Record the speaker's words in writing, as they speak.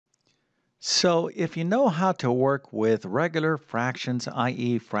So, if you know how to work with regular fractions,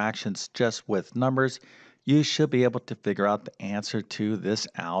 i.e., fractions just with numbers, you should be able to figure out the answer to this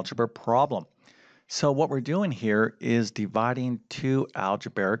algebra problem. So, what we're doing here is dividing two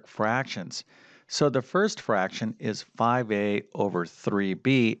algebraic fractions. So, the first fraction is 5a over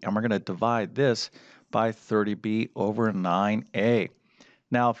 3b, and we're going to divide this by 30b over 9a.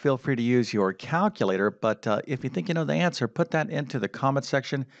 Now, feel free to use your calculator, but if you think you know the answer, put that into the comment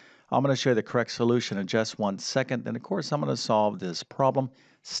section. I'm going to show you the correct solution in just 1 second. Then, of course, I'm going to solve this problem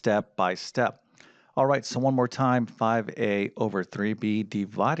step by step. All right, so one more time, 5a over 3b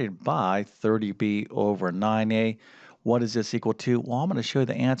divided by 30b over 9a. What is this equal to? Well, I'm going to show you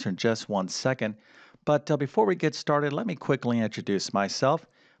the answer in just 1 second. But before we get started, let me quickly introduce myself.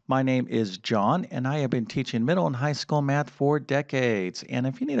 My name is John, and I have been teaching middle and high school math for decades. And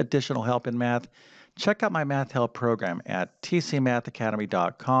if you need additional help in math, check out my math help program at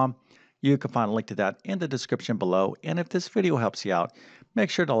tcmathacademy.com. You can find a link to that in the description below. And if this video helps you out, make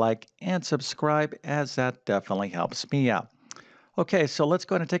sure to like and subscribe, as that definitely helps me out. Okay, so let's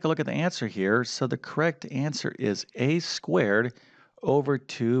go ahead and take a look at the answer here. So the correct answer is a squared over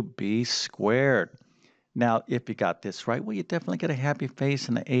 2b squared. Now, if you got this right, well, you definitely get a happy face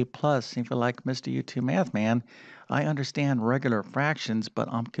and an A plus. If you're like Mr. YouTube Math Man, I understand regular fractions, but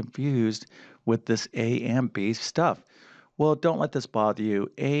I'm confused with this A and B stuff. Well, don't let this bother you.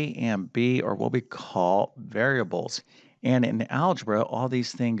 A and B are what we call variables. And in algebra, all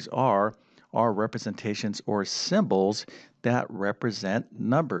these things are representations or symbols that represent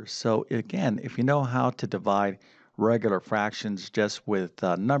numbers. So again, if you know how to divide regular fractions just with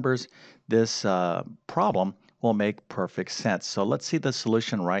numbers, this problem will make perfect sense. So let's see the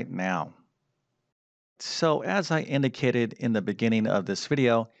solution right now. So as I indicated in the beginning of this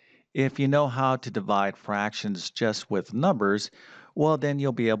video, if you know how to divide fractions just with numbers, well, then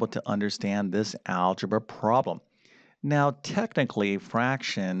you'll be able to understand this algebra problem. Now, technically,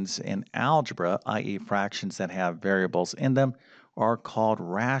 fractions in algebra, i.e. fractions that have variables in them, are called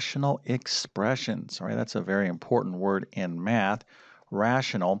rational expressions. All right, that's a very important word in math,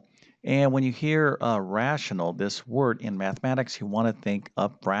 rational. And when you hear rational, this word in mathematics, you want to think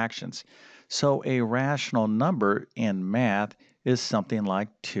of fractions. So a rational number in math is something like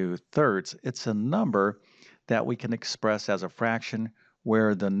 2/3. It's a number that we can express as a fraction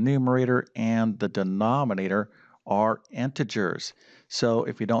where the numerator and the denominator are integers. So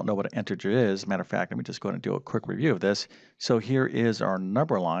if you don't know what an integer is, matter of fact, let me just go and do a quick review of this. So here is our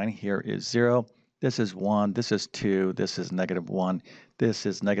number line. Here is 0. This is 1. This is 2. This is -1. This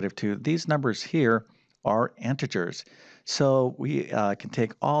is -2. These numbers here are integers. So we can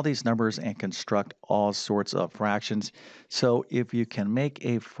take all these numbers and construct all sorts of fractions. So if you can make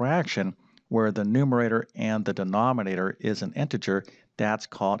a fraction where the numerator and the denominator is an integer, that's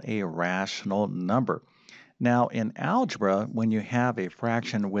called a rational number. Now, in algebra, when you have a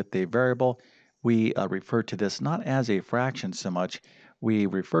fraction with a variable, we refer to this not as a fraction so much, we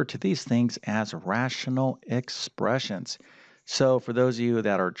refer to these things as rational expressions. So, for those of you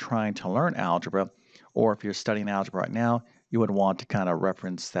that are trying to learn algebra, or if you're studying algebra right now, you would want to kind of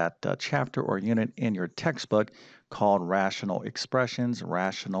reference that chapter or unit in your textbook called rational expressions,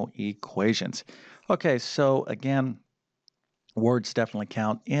 rational equations. Okay, so again, words definitely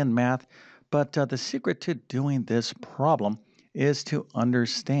count in math, but the secret to doing this problem is to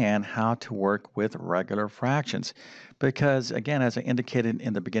understand how to work with regular fractions. Because again, as I indicated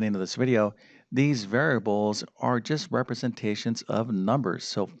in the beginning of this video, these variables are just representations of numbers.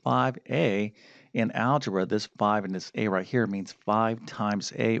 So 5a in algebra, this 5 and this a right here means 5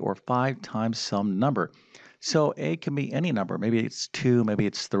 times a, or 5 times some number. So a can be any number. Maybe it's 2, maybe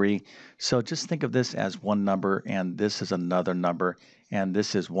it's 3. So just think of this as one number, and this is another number, and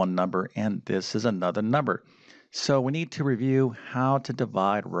this is one number, and this is another number. So we need to review how to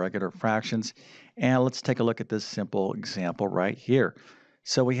divide regular fractions, and let's take a look at this simple example right here.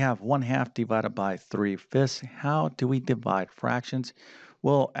 So we have 1/2 divided by 3/5. How do we divide fractions?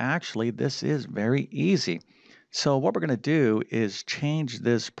 Well, actually, this is very easy. So what we're going to do is change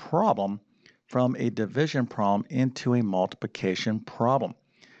this problem from a division problem into a multiplication problem.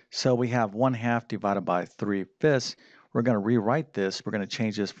 So we have 1/2 divided by 3/5. We're going to rewrite this. We're going to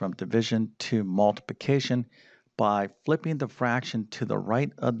change this from division to multiplication by flipping the fraction to the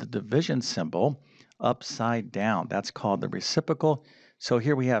right of the division symbol upside down. That's called the reciprocal. So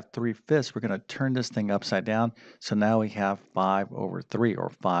here we have 3/5. We're going to turn this thing upside down. So now we have 5 over 3, or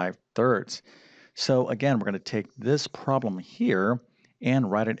 5/3. So again, we're going to take this problem here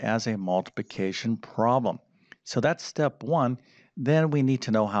and write it as a multiplication problem. So that's step one. Then we need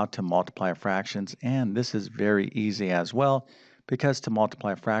to know how to multiply fractions, and this is very easy as well, because to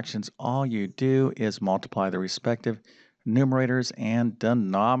multiply fractions, all you do is multiply the respective numerators and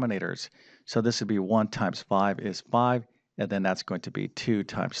denominators. So this would be 1 times 5 is 5, and then that's going to be 2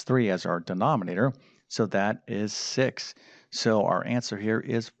 times 3 as our denominator. So that is 6. So our answer here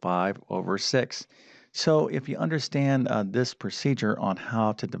is 5 over 6. So if you understand this procedure on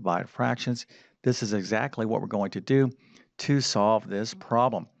how to divide fractions, this is exactly what we're going to do to solve this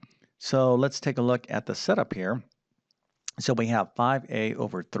problem. So let's take a look at the setup here. So we have 5a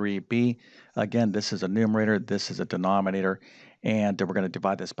over 3b. Again, this is a numerator, this is a denominator, and we're going to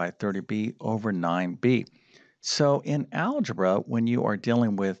divide this by 30b over 9b. So in algebra, when you are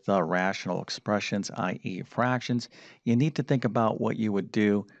dealing with rational expressions, i.e. fractions, you need to think about what you would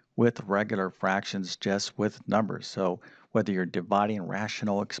do with regular fractions just with numbers. So whether you're dividing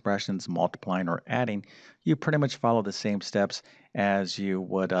rational expressions, multiplying, or adding, you pretty much follow the same steps as you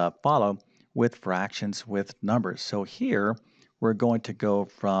would follow with fractions with numbers. So here, we're going to go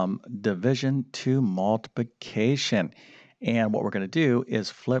from division to multiplication. And what we're going to do is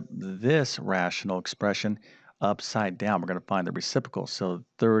flip this rational expression upside down. We're going to find the reciprocal. So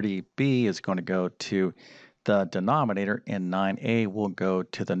 30b is going to go to the denominator, and 9a will go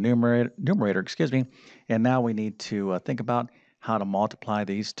to the numerator, And now we need to think about how to multiply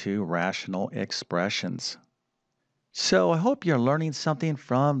these two rational expressions. So I hope you're learning something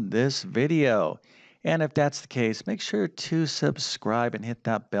from this video. And if that's the case, make sure to subscribe and hit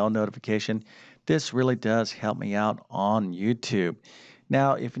that bell notification. This really does help me out on YouTube.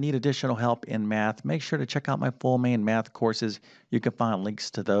 Now, if you need additional help in math, make sure to check out my full main math courses. You can find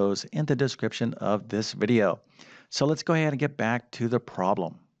links to those in the description of this video. So let's go ahead and get back to the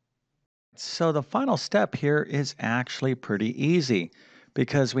problem. So the final step here is actually pretty easy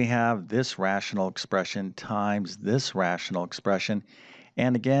because we have this rational expression times this rational expression.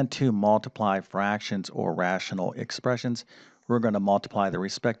 And again, to multiply fractions or rational expressions, we're going to multiply the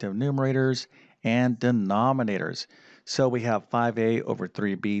respective numerators and denominators. So we have 5a over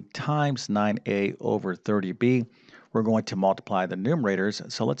 3b times 9a over 30b. We're going to multiply the numerators.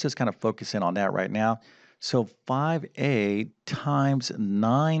 So let's just kind of focus in on that right now. So 5a times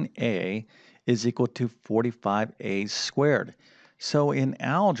 9a is equal to 45a squared. So in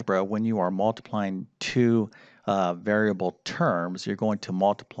algebra, when you are multiplying two variable terms, you're going to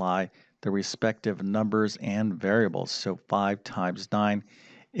multiply the respective numbers and variables. So 5 times 9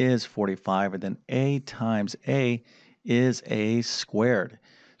 is 45, and then a times a is a squared.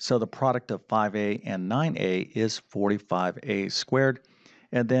 So the product of 5a and 9a is 45a squared.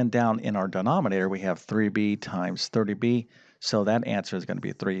 And then down in our denominator, we have 3b times 30b. So that answer is going to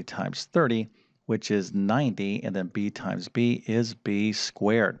be 3 times 30, which is 90. And then b times b is b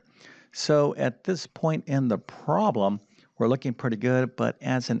squared. So at this point in the problem, we're looking pretty good. But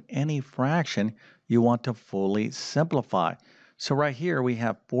as in any fraction, you want to fully simplify. So right here, we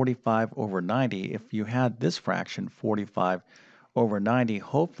have 45 over 90. If you had this fraction, 45 over 90,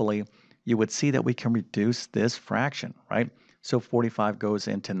 hopefully you would see that we can reduce this fraction, right? So 45 goes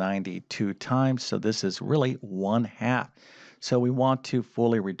into 90 two times, so this is really 1/2. So we want to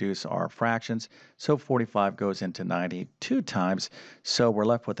fully reduce our fractions, so 45 goes into 90 two times, so we're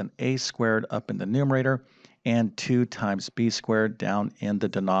left with an a squared up in the numerator and 2 times b squared down in the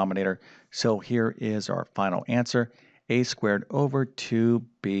denominator. So here is our final answer, a squared over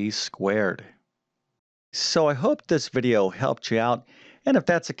 2b squared. So I hope this video helped you out. And if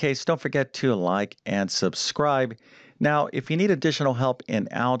that's the case, don't forget to like and subscribe. Now, if you need additional help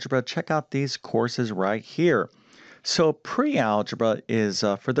in algebra, check out these courses right here. So pre-algebra is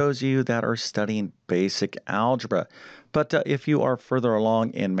for those of you that are studying basic algebra. But if you are further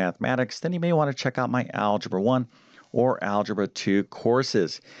along in mathematics, then you may want to check out my Algebra 1 or Algebra 2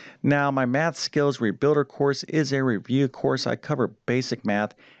 courses. Now, my Math Skills Rebuilder course is a review course. I cover basic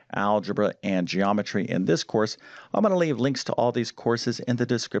math, algebra, and geometry in this course. I'm going to leave links to all these courses in the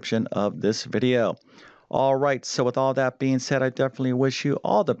description of this video. All right, so with all that being said, I definitely wish you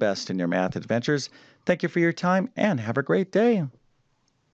all the best in your math adventures. Thank you for your time and have a great day.